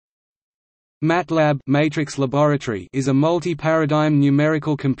Matlab Matrix Laboratory is a multi-paradigm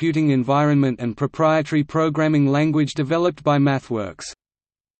numerical computing environment and proprietary programming language developed by MathWorks.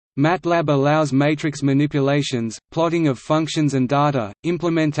 Matlab allows matrix manipulations, plotting of functions and data,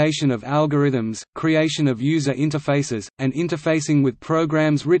 implementation of algorithms, creation of user interfaces, and interfacing with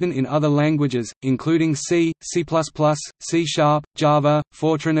programs written in other languages, including C, C++, C#, Java,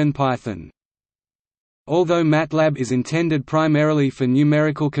 Fortran and Python. Although Matlab is intended primarily for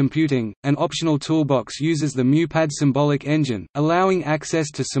numerical computing, an optional toolbox uses the MuPAD symbolic engine, allowing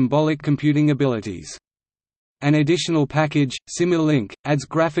access to symbolic computing abilities. An additional package, Simulink, adds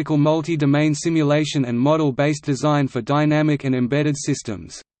graphical multi-domain simulation and model-based design for dynamic and embedded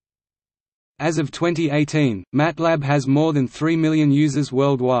systems. As of 2018, Matlab has more than 3 million users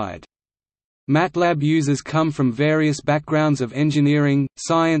worldwide. Matlab users come from various backgrounds of engineering,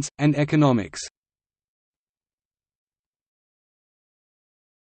 science, and economics.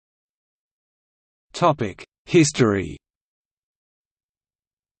 History.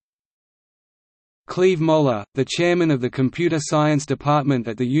 Cleve Moller, the chairman of the computer science department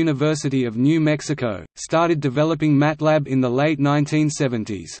at the University of New Mexico, started developing Matlab in the late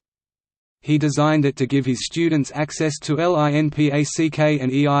 1970s. He designed it to give his students access to LINPACK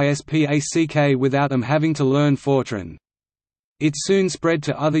and EISPACK without them having to learn Fortran. It soon spread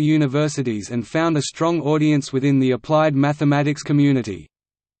to other universities and found a strong audience within the applied mathematics community.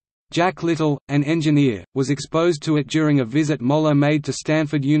 Jack Little, an engineer, was exposed to it during a visit Moller made to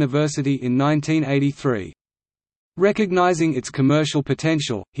Stanford University in 1983. Recognizing its commercial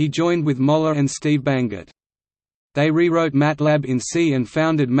potential, he joined with Moller and Steve Bangert. They rewrote Matlab in C and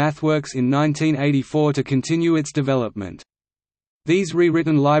founded MathWorks in 1984 to continue its development. These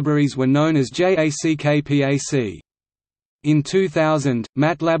rewritten libraries were known as JACK-PAC. In 2000,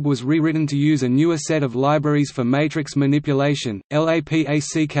 Matlab was rewritten to use a newer set of libraries for matrix manipulation,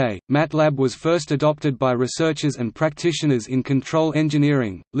 LAPACK. Matlab was first adopted by researchers and practitioners in control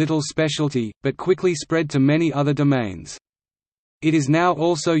engineering, Little's specialty, but quickly spread to many other domains. It is now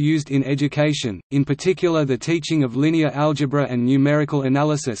also used in education, in particular the teaching of linear algebra and numerical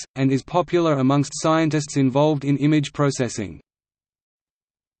analysis, and is popular amongst scientists involved in image processing.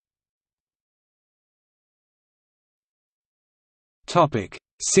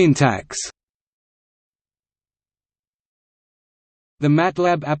 Syntax. The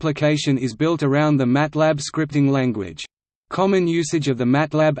Matlab application is built around the Matlab scripting language. Common usage of the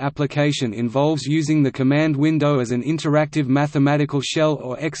Matlab application involves using the command window as an interactive mathematical shell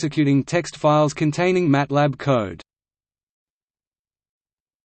or executing text files containing Matlab code.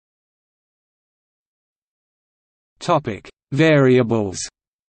 Variables.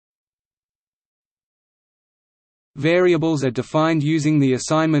 Variables are defined using the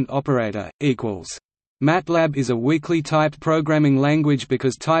assignment operator, equals. Matlab is a weakly typed programming language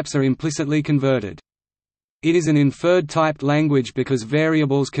because types are implicitly converted. It is an inferred typed language because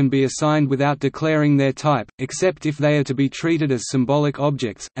variables can be assigned without declaring their type, except if they are to be treated as symbolic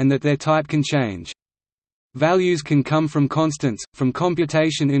objects, and that their type can change. Values can come from constants, from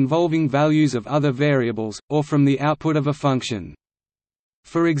computation involving values of other variables, or from the output of a function.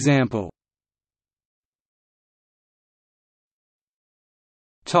 For example,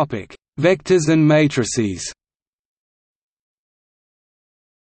 vectors and matrices.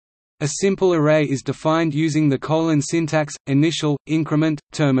 A simple array is defined using the colon syntax, initial, increment,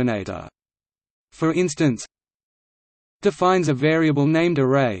 terminator. For instance, defines a variable named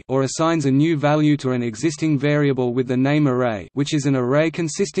array or assigns a new value to an existing variable with the name array, which is an array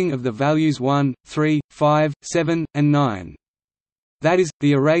consisting of the values 1, 3, 5, 7, and 9. That is,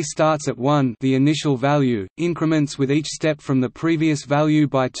 the array starts at 1, the initial value, increments with each step from the previous value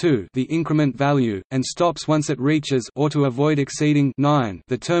by 2, the increment value, and stops once it reaches, or to avoid exceeding, 9,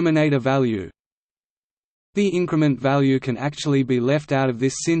 the terminator value. The increment value can actually be left out of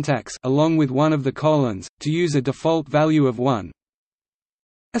this syntax along with one of the colons, to use a default value of 1.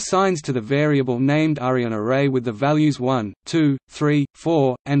 Assigns to the variable named an array with the values 1, 2, 3,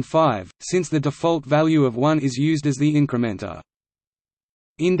 4, and 5, since the default value of 1 is used as the incrementer.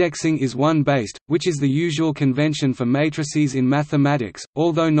 Indexing is one-based, which is the usual convention for matrices in mathematics,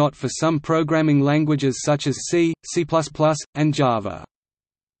 although not for some programming languages such as C, C++, and Java.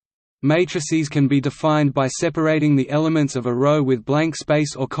 Matrices can be defined by separating the elements of a row with blank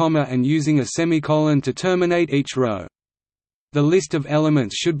space or comma and using a semicolon to terminate each row. The list of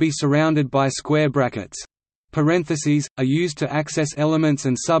elements should be surrounded by square brackets. Parentheses are used to access elements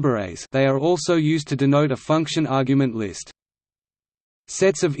and subarrays. They are also used to denote a function argument list.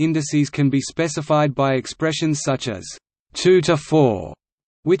 Sets of indices can be specified by expressions such as 2 to 4,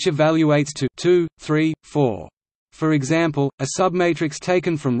 which evaluates to 2, 3, 4. For example, a submatrix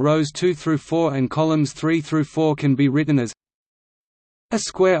taken from rows 2 through 4 and columns 3 through 4 can be written as a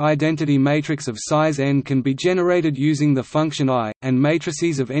square identity matrix of size n can be generated using the function I, and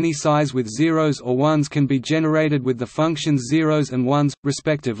matrices of any size with zeros or ones can be generated with the functions zeros and ones,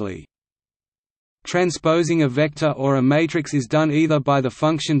 respectively. Transposing a vector or a matrix is done either by the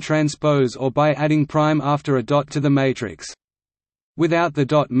function transpose or by adding prime after a dot to the matrix. Without the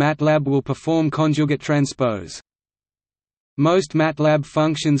dot, MATLAB will perform conjugate transpose. Most MATLAB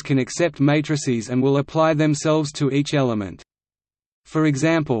functions can accept matrices and will apply themselves to each element. For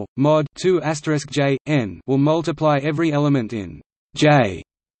example, mod 2 *j n will multiply every element in J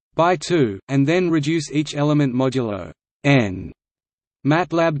by 2, and then reduce each element modulo n.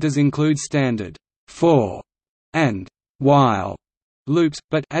 MATLAB does include standard for and while loops,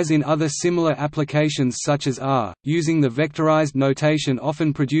 but as in other similar applications such as R, using the vectorized notation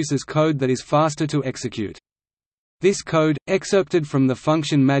often produces code that is faster to execute. This code, excerpted from the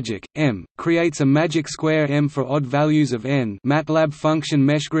function magic m, creates a magic square m for odd values of n. MATLAB function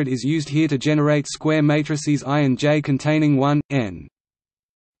meshgrid is used here to generate square matrices I and j containing 1, n.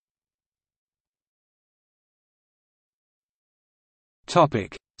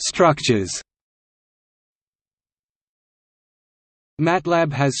 Topic: Structures.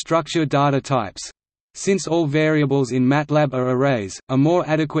 MATLAB has structure data types. Since all variables in MATLAB are arrays, a more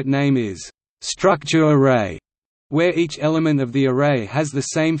adequate name is structure array, where each element of the array has the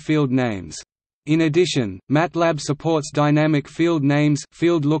same field names. In addition, MATLAB supports dynamic field names,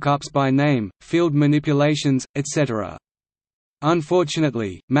 field lookups by name, field manipulations, etc.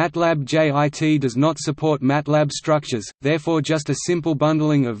 Unfortunately, MATLAB JIT does not support MATLAB structures, therefore just a simple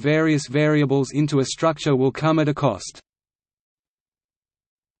bundling of various variables into a structure will come at a cost.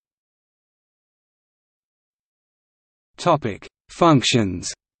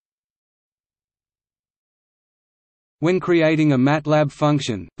 Functions. When creating a MATLAB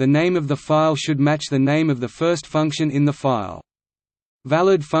function, the name of the file should match the name of the first function in the file.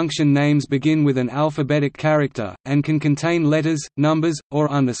 Valid function names begin with an alphabetic character, and can contain letters, numbers, or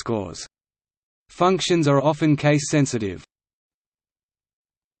underscores. Functions are often case-sensitive.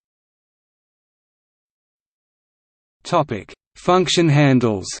 Function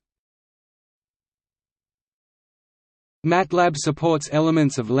handles. MATLAB supports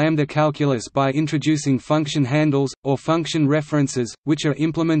elements of lambda calculus by introducing function handles, or function references, which are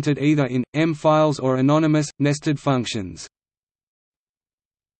implemented either in, M files or anonymous, nested functions.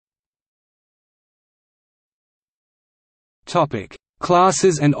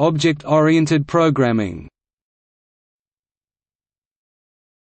 Classes and object-oriented programming.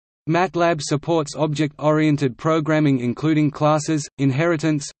 MATLAB supports object-oriented programming including classes,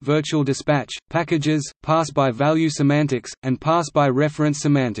 inheritance, virtual dispatch, packages, pass-by-value semantics, and pass-by-reference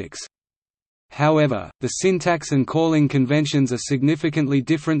semantics. However, the syntax and calling conventions are significantly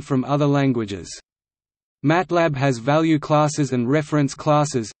different from other languages. MATLAB has value classes and reference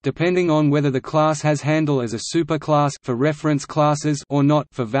classes, depending on whether the class has handle as a superclass for reference classes or not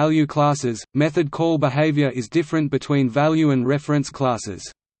for value classes. Method call behavior is different between value and reference classes.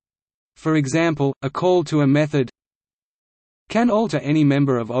 For example, a call to a method can alter any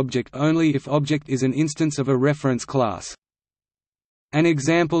member of object only if object is an instance of a reference class. An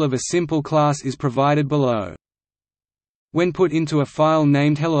example of a simple class is provided below. When put into a file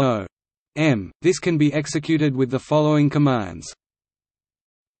named hello.m, this can be executed with the following commands.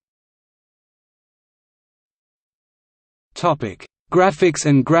 Graphics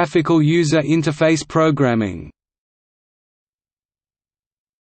and graphical user interface programming.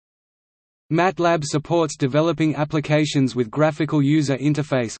 MATLAB supports developing applications with graphical user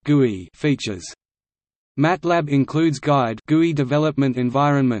interface (GUI) features. MATLAB includes Guide (GUI development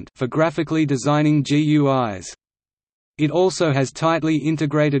environment) for graphically designing GUIs. It also has tightly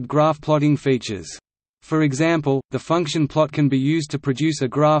integrated graph plotting features. For example, the function plot can be used to produce a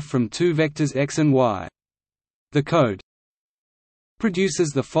graph from two vectors x and y. The code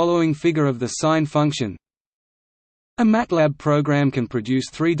produces the following figure of the sine function. A MATLAB program can produce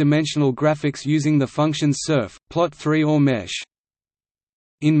three-dimensional graphics using the functions surf, plot3 or mesh.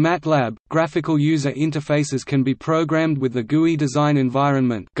 In MATLAB, graphical user interfaces can be programmed with the GUI design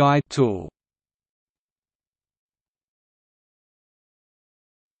environment guide tool.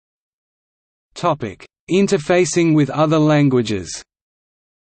 Interfacing with other languages.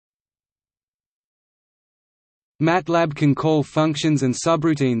 MATLAB can call functions and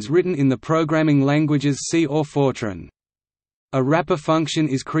subroutines written in the programming languages C or Fortran. A wrapper function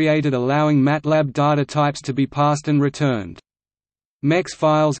is created allowing MATLAB data types to be passed and returned. MEX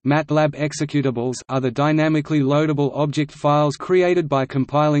files MATLAB executables are the dynamically loadable object files created by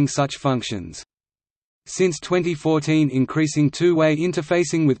compiling such functions. Since 2014, increasing two-way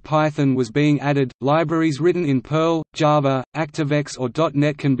interfacing with Python was being added. Libraries written in Perl, Java, ActiveX or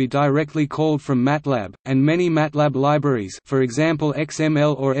 .NET can be directly called from Matlab, and many Matlab libraries, for example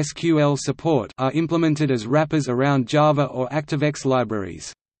XML or SQL support, are implemented as wrappers around Java or ActiveX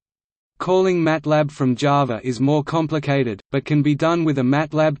libraries. Calling Matlab from Java is more complicated, but can be done with a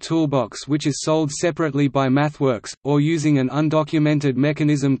Matlab toolbox which is sold separately by MathWorks, or using an undocumented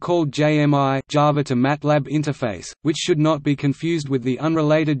mechanism called JMI Java to Matlab interface, which should not be confused with the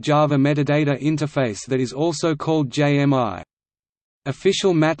unrelated Java metadata interface that is also called JMI.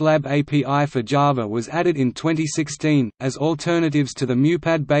 Official Matlab API for Java was added in 2016, as alternatives to the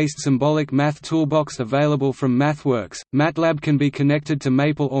MuPAD-based symbolic math toolbox available from MathWorks. Matlab can be connected to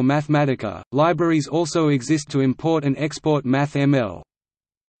Maple or Mathematica. Libraries also exist to import and export MathML.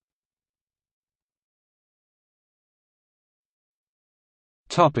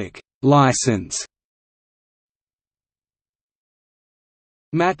 Topic: License.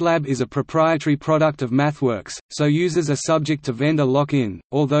 Matlab is a proprietary product of MathWorks, so users are subject to vendor lock-in,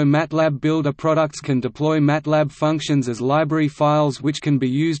 although Matlab Builder products can deploy Matlab functions as library files which can be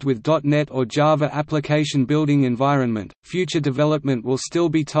used with .NET or Java application building environment. Future development will still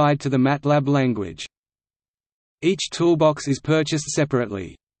be tied to the Matlab language. Each toolbox is purchased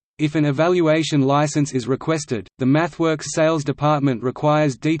separately. If an evaluation license is requested, the MathWorks sales department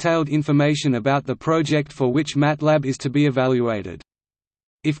requires detailed information about the project for which Matlab is to be evaluated.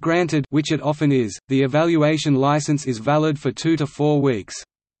 If granted, which it often is, the evaluation license is valid for 2 to 4 weeks.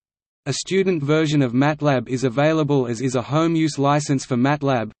 A student version of Matlab is available, as is a home-use license for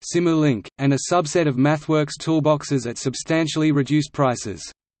Matlab, Simulink, and a subset of MathWorks toolboxes at substantially reduced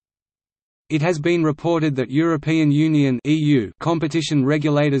prices. It has been reported that European Union (EU) competition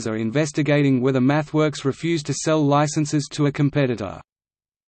regulators are investigating whether MathWorks refused to sell licenses to a competitor.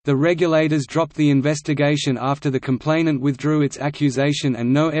 The regulators dropped the investigation after the complainant withdrew its accusation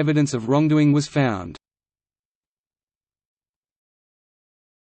and no evidence of wrongdoing was found.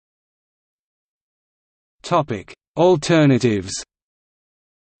 Alternatives.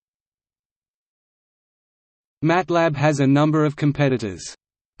 Matlab has a number of competitors.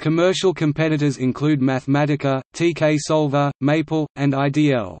 Commercial competitors include Mathematica, TK Solver, Maple, and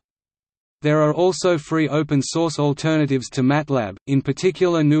IDL. There are also free open-source alternatives to Matlab, in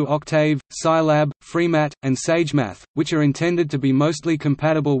particular GNU Octave, Scilab, FreeMat, and SageMath, which are intended to be mostly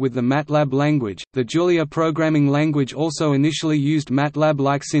compatible with the Matlab language. The Julia programming language also initially used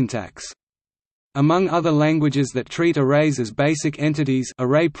Matlab-like syntax. Among other languages that treat arrays as basic entities,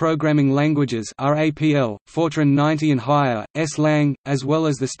 array programming languages RAPL, Fortran 90 and higher, S-Lang, as well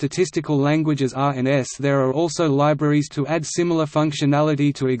as the statistical languages R and S. There are also libraries to add similar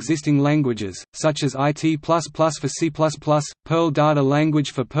functionality to existing languages, such as IT++ for C++, Perl Data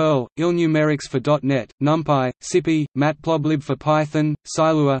Language for Perl, ILNumerics for .NET, NumPy, SciPy, Matplotlib for Python,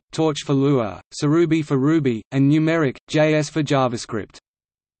 Scilua, Torch for Lua, Ceruby for Ruby, and Numeric.js for JavaScript.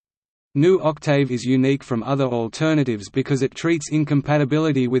 GNU Octave is unique from other alternatives because it treats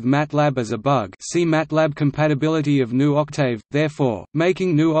incompatibility with Matlab as a bug. See Matlab compatibility of GNU Octave, therefore,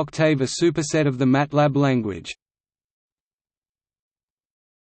 making GNU Octave a superset of the Matlab language.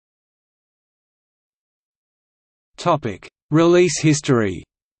 Topic: Release history.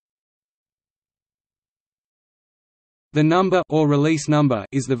 The number or release number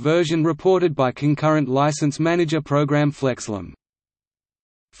is the version reported by concurrent license manager program FlexLam.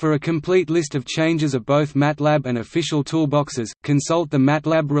 For a complete list of changes of both Matlab and official toolboxes, consult the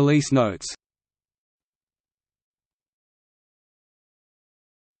Matlab release notes.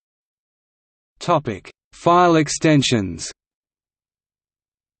 Topic: File extensions.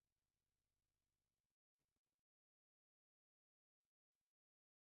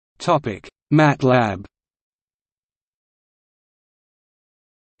 Topic: Matlab.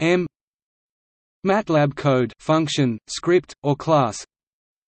 Matlab code, function, script, or class.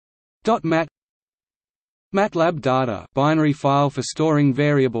 .mat MATLAB data, binary file for storing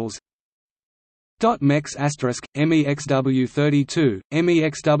variables. .mex MEXW32,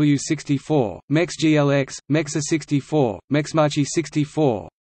 MEXW64, MEXGLX, MEXA64, MEXMACHI64.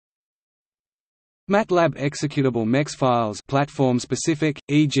 MATLAB executable MEX files, platform specific,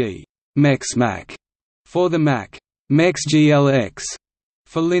 e.g. MEXMAC for the Mac, MEXGLX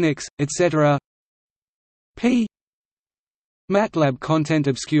for Linux, etc. MATLAB content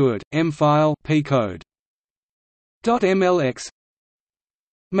obscured, M-file, P-code. .mlx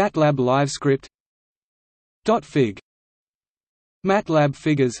MATLAB LiveScript. .fig MATLAB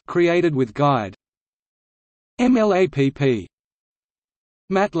figures created with guide. MLAPP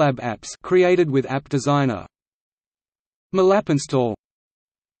MATLAB apps created with App Designer. MALAPinstall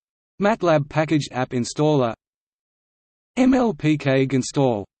Matlab Packaged App Installer, MLPK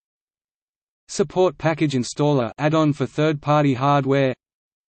Install, Support Package Installer add-on for third-party hardware,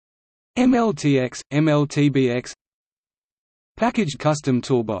 MLTX, MLTBX, Packaged Custom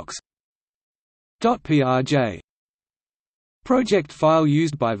Toolbox, .prj, project file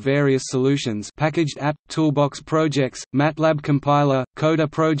used by various solutions, packaged app, toolbox projects, Matlab compiler, Coda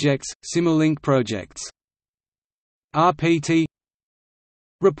projects, Simulink projects. RPT,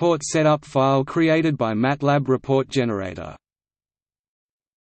 report setup file created by Matlab report generator.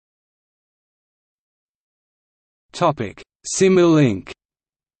 Topic: Simulink.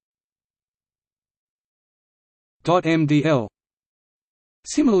 .mdl,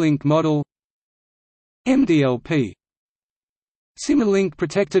 Simulink model, MDLP, Simulink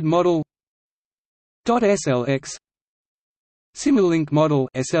protected model, .slx, Simulink model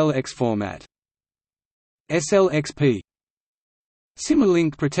SLX format, SLXP,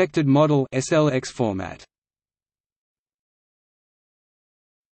 Simulink protected model SLX format.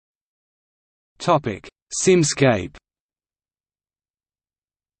 Topic: Simscape.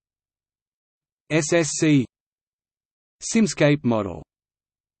 SSC, Simscape model.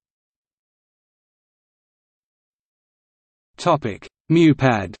 Topic: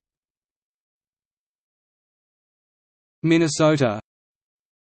 MuPAD. Minnesota,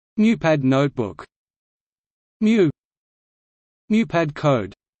 MuPAD notebook, MuPAD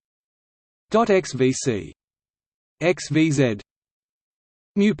code, .xvc, XVZ,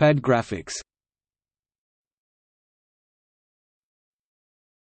 MuPAD graphics.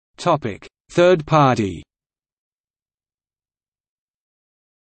 Topic: Third party.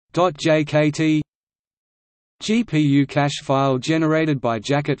 .jkt, GPU cache file generated by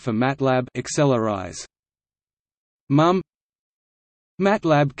Jacket for Matlab Accelerise.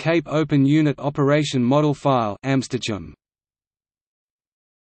 Matlab Cape Open Unit Operation Model File Amsterdam.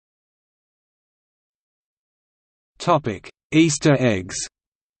 Topic: Easter eggs.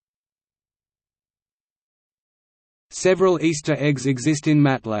 Several Easter eggs exist in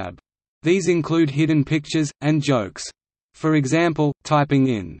Matlab. These include hidden pictures and jokes. For example, typing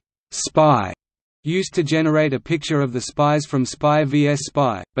in "spy" used to generate a picture of the spies from Spy vs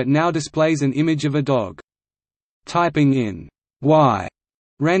Spy, but now displays an image of a dog. Typing in "why"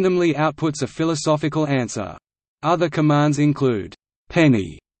 randomly outputs a philosophical answer. Other commands include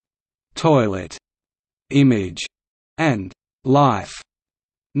penny, toilet, image, and life.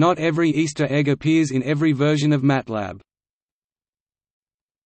 Not every Easter egg appears in every version of Matlab.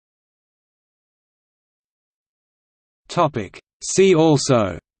 See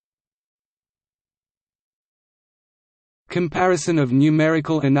also: Comparison of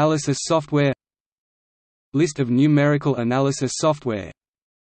numerical analysis software, List of numerical analysis software.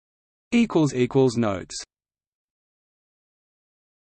 Notes